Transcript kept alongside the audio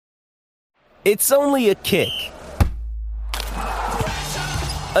It's only a kick,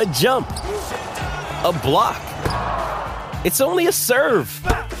 a jump, a block. It's only a serve.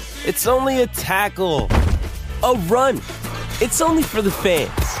 It's only a tackle, a run. It's only for the fans.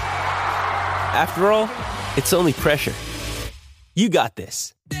 After all, it's only pressure. You got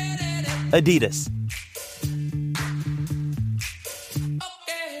this. Adidas.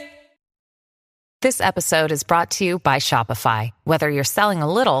 This episode is brought to you by Shopify. Whether you're selling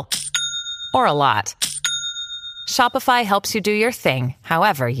a little or a lot, Shopify helps you do your thing,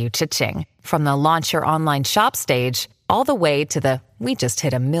 however you cha-ching. From the launch your online shop stage, all the way to the we just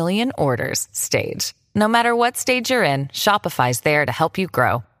hit 1 million orders stage. No matter what stage you're in, Shopify's there to help you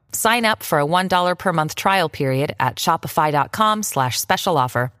grow. Sign up for a $1 per month trial period at shopify.com/special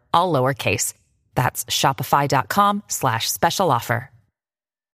offer, all lowercase. That's shopify.com/special offer.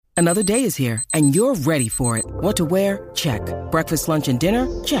 Another day is here, and you're ready for it. What to wear? Check. Breakfast, lunch, and dinner?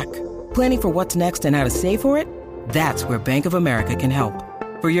 Check. Planning for what's next and how to save for it? That's where Bank of America can help.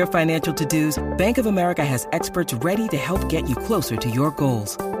 For your financial to-dos, Bank of America has experts ready to help get you closer to your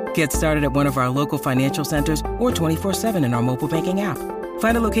goals. Get started at one of our local financial centers or 24/7 in our mobile banking app.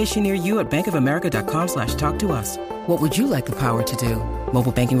 Find a location near you at bankofamerica.com/talktous. What would you like the power to do?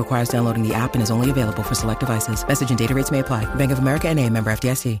 Mobile banking requires downloading the app and is only available for select devices. Message and data rates may apply. Bank of America N.A., member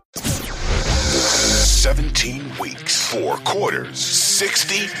FDIC. 17 weeks, 4 quarters,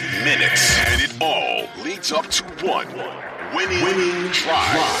 60 minutes, and it all leads up to one winning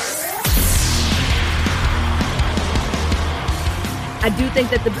drive. I do think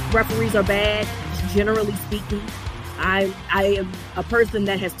that the referees are bad, generally speaking. I am a person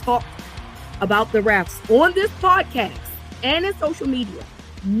that has talked about the refs on this podcast and in social media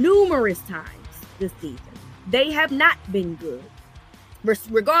numerous times this season. They have not been good,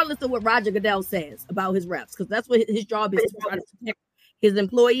 regardless of what Roger Goodell says about his refs, because that's what his job is, to try to protect his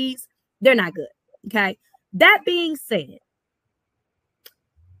employees. They're not good, okay? That being said,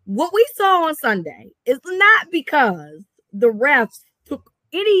 what we saw on Sunday is not because the refs took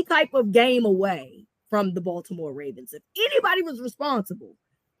any type of game away from the Baltimore Ravens. If anybody was responsible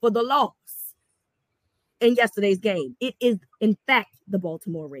for the loss in yesterday's game, it is, in fact, the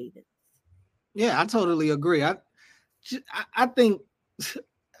Baltimore Ravens. Yeah, I totally agree. I think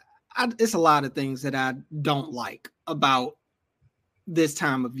it's a lot of things that I don't like about this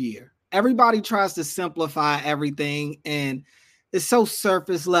time of year. Everybody tries to simplify everything, and it's so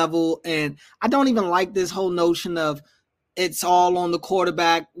surface level. And I don't even like this whole notion of it's all on the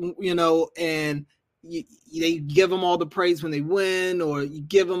quarterback, and they give them all the praise when they win, or you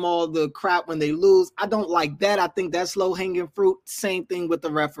give them all the crap when they lose. I don't like that. I think that's low-hanging fruit. Same thing with the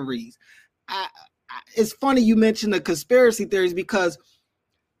referees. It's funny you mentioned the conspiracy theories, because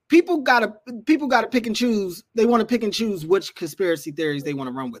people gotta pick and choose. They want to pick and choose which conspiracy theories they want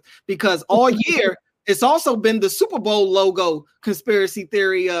to run with, because all year it's also been the Super Bowl logo conspiracy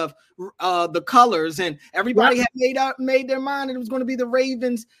theory of the colors, and everybody had made their mind that it was going to be the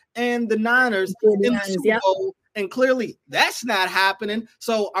Ravens and the Niners in the Super Bowl, and clearly that's not happening.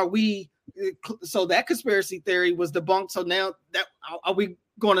 So so that conspiracy theory was debunked. So now are we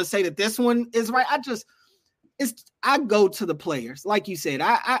going to say that this one is right? I go to the players. Like you said,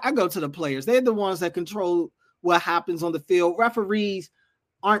 I go to the players. They're the ones that control what happens on the field. Referees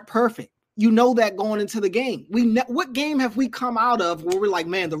aren't perfect. You know that going into the game. What game have we come out of where we're like,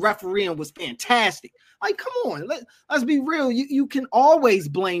 man, the refereeing was fantastic? Like, come on, let's be real. You can always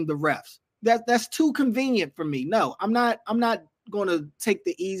blame the refs. That's too convenient for me. No, I'm not going to take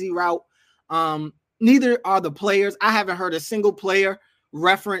the easy route. Neither are the players. I haven't heard a single player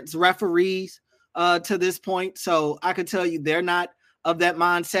reference referees to this point. So I can tell you they're not of that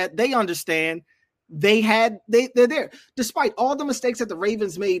mindset. They understand. They're there. Despite all the mistakes that the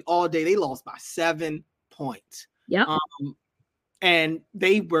Ravens made all day, they lost by 7 points. Yeah. And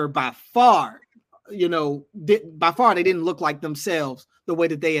they were by far they didn't look like themselves the way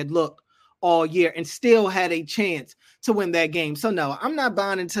that they had looked all year, and still had a chance to win that game. So no, I'm not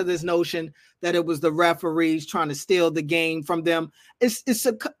buying into this notion that it was the referees trying to steal the game from them.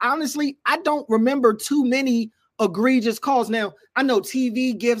 Honestly, I don't remember too many egregious calls. Now, I know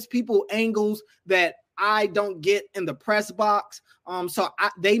TV gives people angles that I don't get in the press box.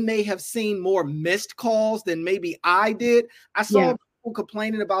 They may have seen more missed calls than maybe I did. I saw people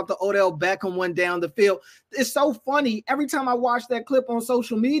complaining about the Odell Beckham one down the field. It's so funny. Every time I watch that clip on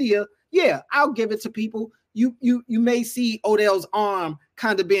social media, I'll give it to people. You may see Odell's arm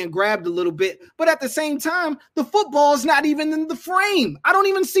kind of being grabbed a little bit, but at the same time, the football is not even in the frame. I don't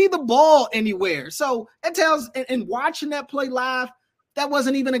even see the ball anywhere. So it tells, and watching that play live, that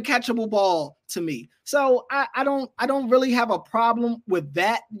wasn't even a catchable ball to me. So I don't really have a problem with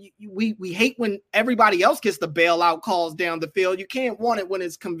that. We hate when everybody else gets the bailout calls down the field. You can't want it when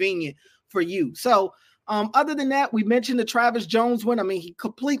it's convenient for you. So other than that, we mentioned the Travis Jones one. I mean, he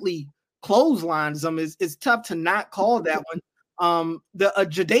completely clotheslines them. It's tough to not call that one. The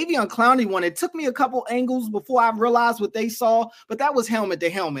Jadeveon Clowney one, it took me a couple angles before I realized what they saw, but that was helmet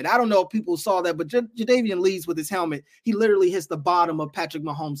to helmet. I don't know if people saw that, but Jadeveon leads with his helmet. He literally hits the bottom of Patrick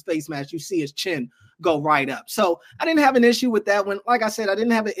Mahomes' face mask. You see his chin go right up. So I didn't have an issue with that one. Like I said, I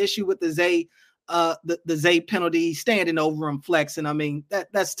didn't have an issue with the Zay penalty, standing over him, flexing. I mean,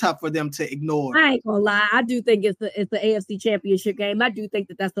 that's tough for them to ignore. I ain't gonna lie. I do think it's the AFC Championship game. I do think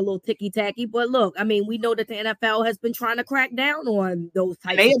that's a little ticky-tacky. But look, I mean, we know that the NFL has been trying to crack down on those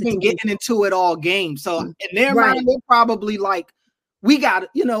types They of have been getting into it all game. So in their Right. mind, they're probably like, we got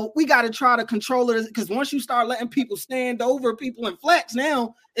to try to control it, because once you start letting people stand over people and flex,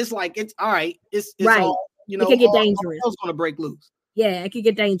 now it's like, it's all right. It's Right. all, It can get dangerous. All going to break loose. Yeah, it could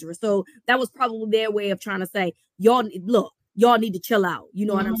get dangerous. So that was probably their way of trying to say, y'all need to chill out. You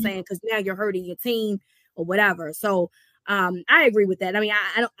know what I'm saying? Because now you're hurting your team or whatever. So I agree with that. I mean,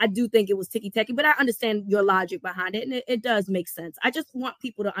 I do think it was ticky-tacky, but I understand your logic behind it, and it does make sense. I just want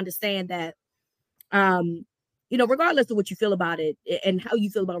people to understand that, regardless of what you feel about it and how you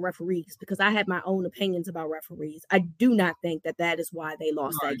feel about referees, because I have my own opinions about referees, I do not think that is why they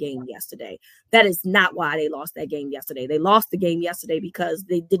lost that game yesterday. That is not why they lost that game yesterday. They lost the game yesterday because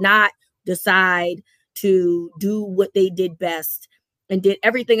they did not decide to do what they did best and did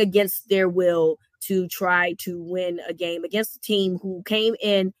everything against their will to try to win a game against a team who came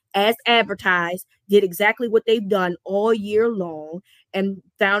in as advertised, did exactly what they've done all year long, and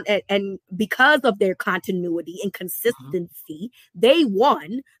found and because of their continuity and consistency, they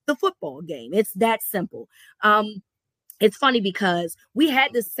won the football game. It's that simple. It's funny because we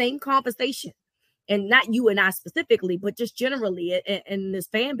had the same conversation, and not you and I specifically, but just generally in this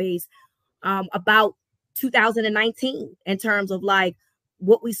fan base, about 2019 in terms of like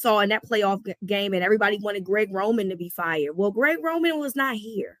what we saw in that playoff game, and everybody wanted Greg Roman to be fired. Well, Greg Roman was not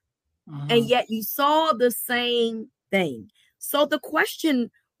here. And yet you saw the same thing. So the question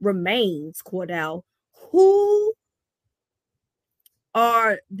remains, Cordell, who's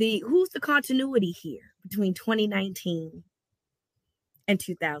the continuity here between 2019 and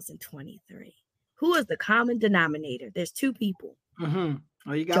 2023? Who is the common denominator? There's two people. Well,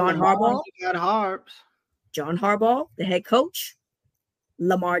 you got John Harbaugh. You got Harbs. John Harbaugh, the head coach.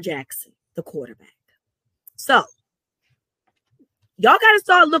 Lamar Jackson, the quarterback. So y'all got to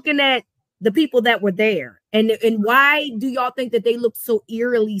start looking at the people that were there. And why do y'all think that they look so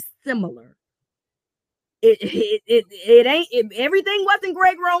eerily similar? It ain't, everything wasn't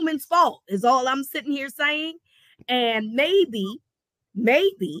Greg Roman's fault, is all I'm sitting here saying. And maybe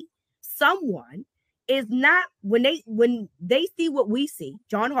someone is not, when they see what we see,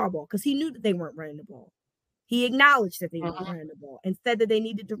 John Harbaugh, because he knew that they weren't running the ball. He acknowledged that they weren't running the ball and said that they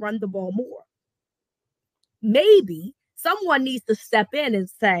needed to run the ball more. Maybe someone needs to step in and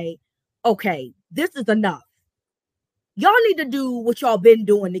say, okay, this is enough. Y'all need to do what y'all been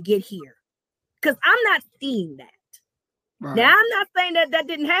doing to get here. Because I'm not seeing that. Right. Now, I'm not saying that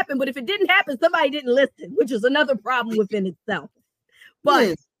didn't happen, but if it didn't happen, somebody didn't listen, which is another problem within itself.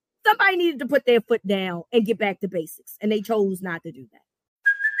 But somebody needed to put their foot down and get back to basics, and they chose not to do that.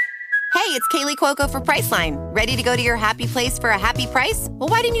 Hey, it's Kaylee Cuoco for Priceline. Ready to go to your happy place for a happy price? Well,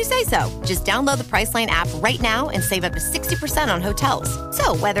 why didn't you say so? Just download the Priceline app right now and save up to 60% on hotels.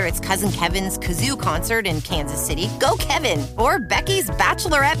 So whether it's Cousin Kevin's Kazoo Concert in Kansas City, go Kevin, or Becky's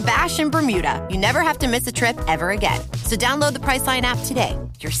Bachelorette Bash in Bermuda, you never have to miss a trip ever again. So download the Priceline app today.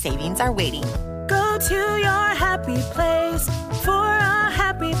 Your savings are waiting. Go to your happy place for a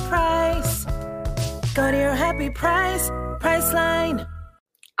happy price. Go to your happy price, Priceline.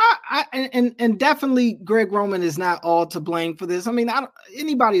 And definitely Greg Roman is not all to blame for this. I mean,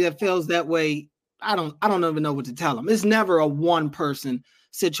 anybody that feels that way, I don't even know what to tell them. It's never a one person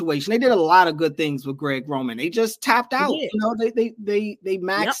situation. They did a lot of good things with Greg Roman. They just tapped out. You know, they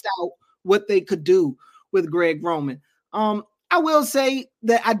maxed out what they could do with Greg Roman. I will say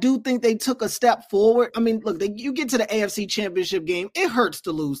that I do think they took a step forward. I mean, look, you get to the AFC Championship game, it hurts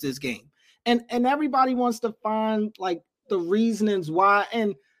to lose this game. And everybody wants to find like the reasonings why.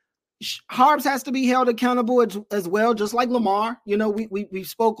 And Harbs has to be held accountable as well, just like Lamar. You know, we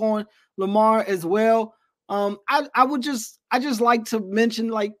spoke on Lamar as well. I just like to mention,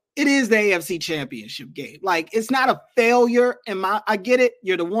 like, it is the AFC Championship game. Like, it's not a failure. I get it.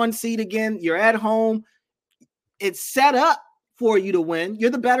 You're the 1 seed again. You're at home. It's set up for you to win. You're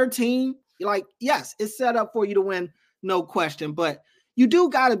the better team. You're like, yes, it's set up for you to win, no question. But you do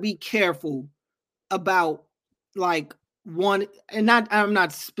got to be careful about like one, and I'm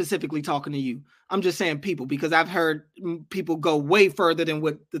not specifically talking to you. I'm just saying people, because I've heard people go way further than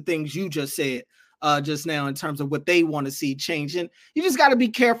what the things you just said just now in terms of what they want to see change. And you just got to be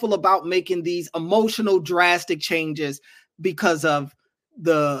careful about making these emotional, drastic changes because of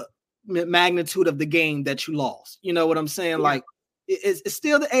the magnitude of the game that you lost. You know what I'm saying? Yeah. Like, it's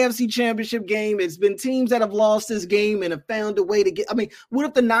still the AFC Championship game. It's been teams that have lost this game and have found a way to get. I mean, what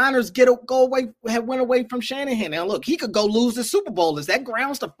if the Niners went away from Shanahan? Now, look, he could go lose the Super Bowl. Is that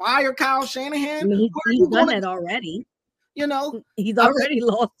grounds to fire Kyle Shanahan? I mean, he's done that already. You know, he's already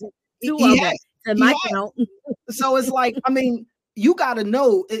lost two of them. In my count. So it's like, I mean, you got to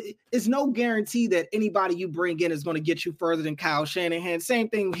know it's no guarantee that anybody you bring in is going to get you further than Kyle Shanahan. Same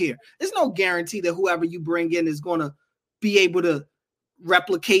thing here. There's no guarantee that whoever you bring in is going to be able to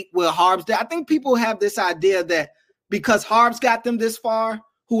replicate what Harbs did. I think people have this idea that because Harbs got them this far,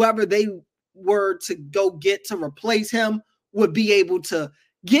 whoever they were to go get to replace him would be able to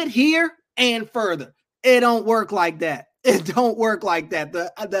get here and further. It don't work like that. It don't work like that.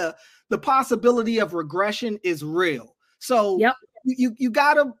 The possibility of regression is real. So you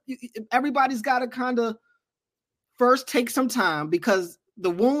gotta, everybody's gotta kind of first take some time because the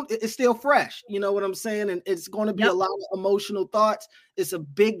wound is still fresh. You know what I'm saying? And it's going to be a lot of emotional thoughts. It's a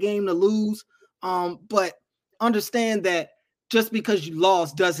big game to lose. But understand that just because you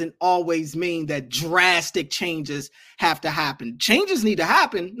lost doesn't always mean that drastic changes have to happen. Changes need to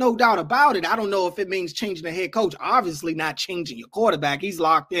happen, no doubt about it. I don't know if it means changing the head coach. Obviously not changing your quarterback. He's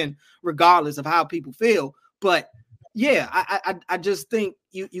locked in regardless of how people feel. But yeah, I just think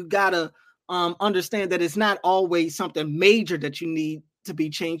you got to understand that it's not always something major that you need to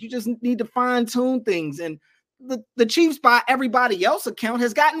be changed. You just need to fine tune things. And the Chiefs, by everybody else's account,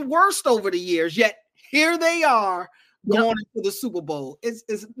 has gotten worse over the years. Yet here they are going into the Super Bowl. It's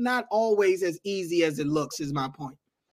not always as easy as it looks, is my point.